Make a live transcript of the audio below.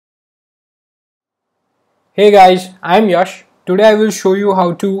Hey guys, I'm Yash. Today I will show you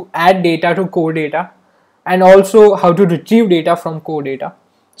how to add data to core data and also how to retrieve data from core data.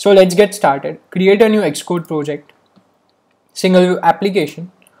 So let's get started. Create a new Xcode project, single view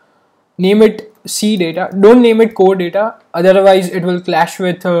application, name it C data. Don't name it core data, otherwise it will clash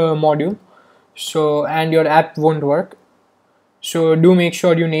with a module. And your app won't work. So do make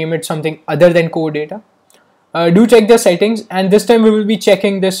sure you name it something other than core data. Do check the settings, and this time we will be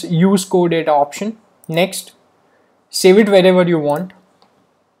checking this use core data option. Next, save it wherever you want.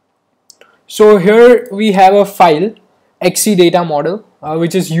 So here we have a file, XC data model,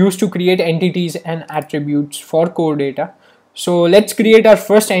 which is used to create entities and attributes for core data. So let's create our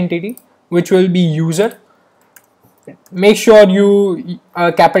first entity, which will be user. Make sure you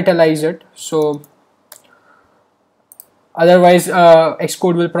capitalize it, so otherwise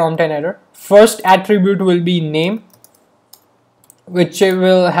Xcode will prompt an error. First attribute will be name, which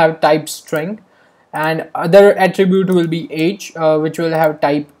will have type string, and other attribute will be age, which will have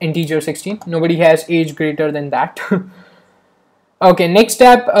type integer 16. Nobody has age greater than that. Okay, next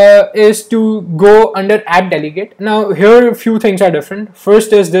step is to go under app delegate. Now here a few things are different.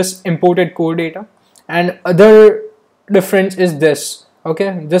 First is this imported core data, and other difference is this.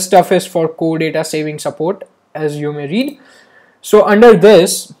 Okay, this stuff is for core data saving support, as you may read. So under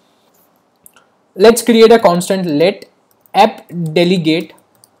this, let's create a constant. Let app delegate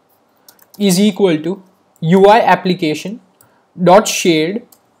is equal to UI application dot shared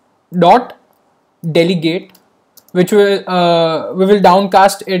dot delegate, which will we will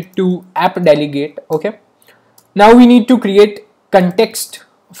downcast it to app delegate. Okay, now we need to create context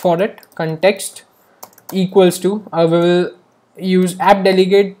for it. Context equals to we will use app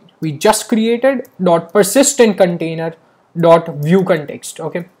delegate we just created dot persistent container dot view context.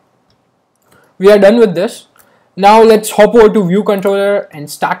 Okay, we are done with this. Now let's hop over to view controller and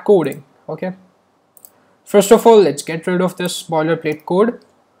start coding. Okay, first of all, let's get rid of this boilerplate code.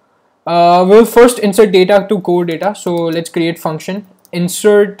 We'll first insert data to core data. So let's create function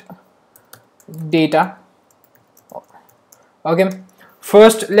insert data. Okay,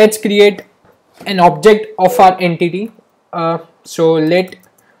 first let's create an object of our entity. So let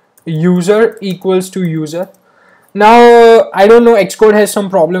user equals to user. Now I don't know, Xcode has some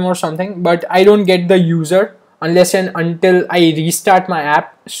problem or something, but I don't get the user unless and until I restart my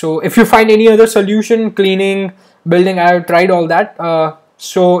app. So if you find any other solution, cleaning, building, I have tried all that.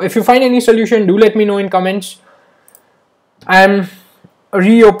 So if you find any solution, do let me know in comments. I'm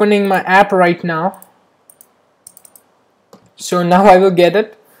reopening my app right now. So now I will get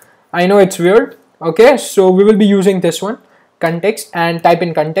it. I know it's weird. Okay, so we will be using this one, context, and type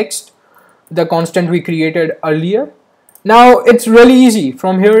in context the constant we created earlier. Now it's really easy.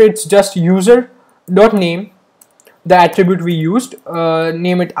 From here it's just user dot name, the attribute we used,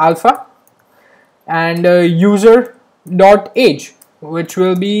 name it alpha, and user dot age, which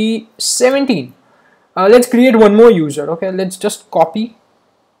will be 17. Let's create one more user. Okay, let's just copy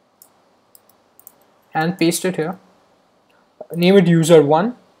and paste it here. Name it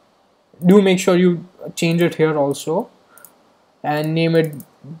user1. Do make sure you change it here also, and name it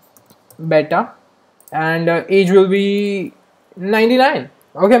beta, and age will be 99.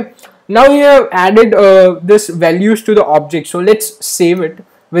 Okay, now we have added this values to the object. So let's save it,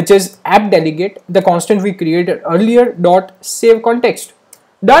 which is app delegate the constant we created earlier dot save context.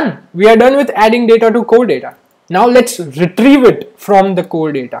 Done. We are done with adding data to core data. Now let's retrieve it from the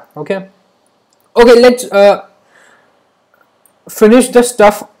core data. Okay, let's finish the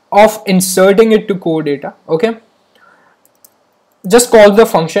stuff of inserting it to core data. Okay, just call the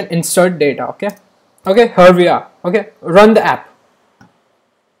function insert data. Okay, here we are. Okay, run the app.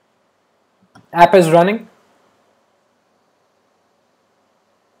 App is running.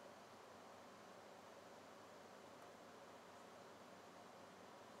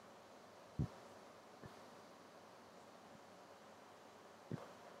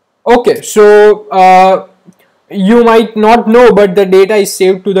 Okay, so you might not know, but the data is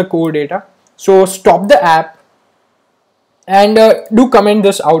saved to the core data. So stop the app and do comment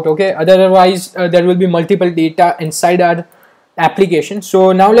this out. Okay, otherwise there will be multiple data inside our application.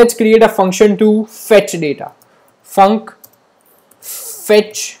 So now let's create a function to fetch data. Func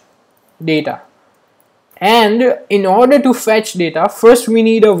fetch data, and in order to fetch data, first we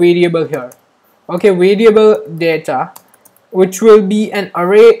need a variable here. Okay, variable data, which will be an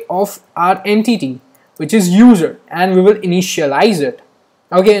array of our entity, which is user, and we will initialize it.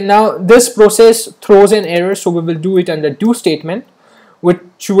 Okay, now this process throws an error, so we will do it under do statement,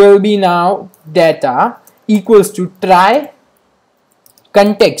 which will be now data equals to try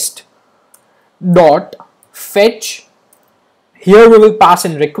context dot fetch. Here we will pass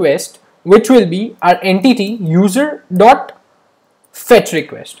in request which will be our entity user dot fetch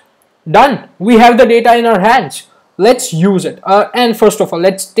request. Done. We have the data in our hands. Let's use it. And first of all,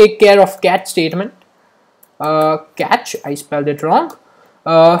 let's take care of catch statement. Catch, I spelled it wrong.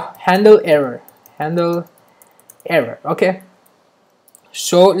 Handle error. Okay.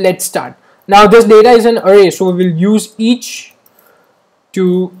 So let's start. Now this data is an array, so we will use each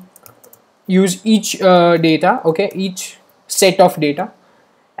data, okay, each set of data,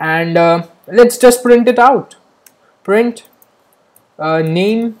 and let's just print it out. Print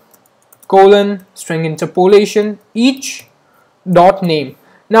name colon string interpolation each dot name.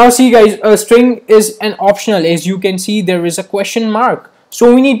 Now see guys, a string is an optional. As you can see, there is a question mark,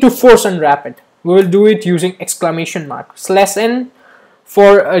 so we need to force unwrap it. We will do it using exclamation mark /n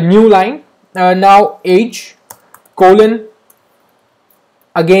for a new line. Now age colon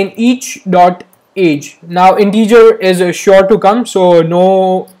again each dot age. Now integer is sure to come, so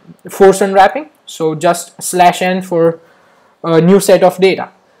no force unwrapping, so just /n for a new set of data,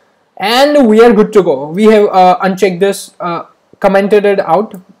 and we are good to go. We have unchecked this, commented it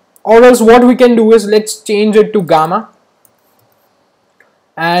out, or else what we can do is let's change it to gamma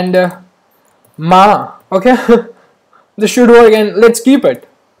and mama. Okay. This should work, and let's keep it.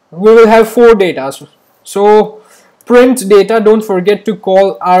 We will have 4 data, so print data. Don't forget to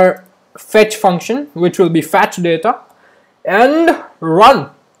call our fetch function, which will be fetch data, and run.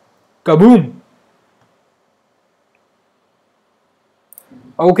 Kaboom.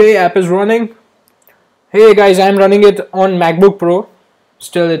 Okay, app is running. Hey guys, I'm running it on MacBook Pro.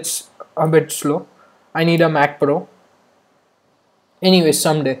 Still it's a bit slow. I need a Mac Pro. Anyway,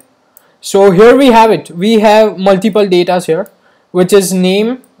 someday. So here we have it. We have multiple datas here, which is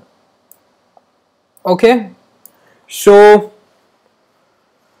name. Okay, so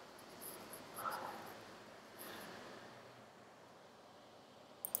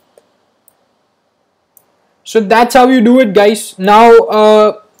that's how you do it, guys. Now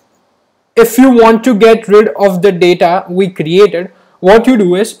if you want to get rid of the data we created, what you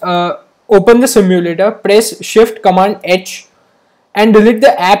do is open the simulator, press shift command H, and delete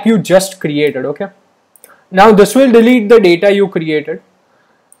the app you just created. Okay, now this will delete the data you created.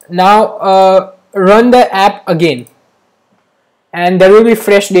 Now run the app again, and there will be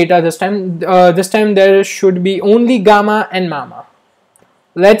fresh data this time. This time there should be only gamma and mama.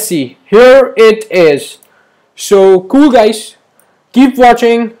 Let's see, here it is. So cool guys, keep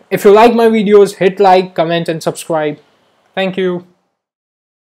watching. If you like my videos, hit like, comment and subscribe. Thank you.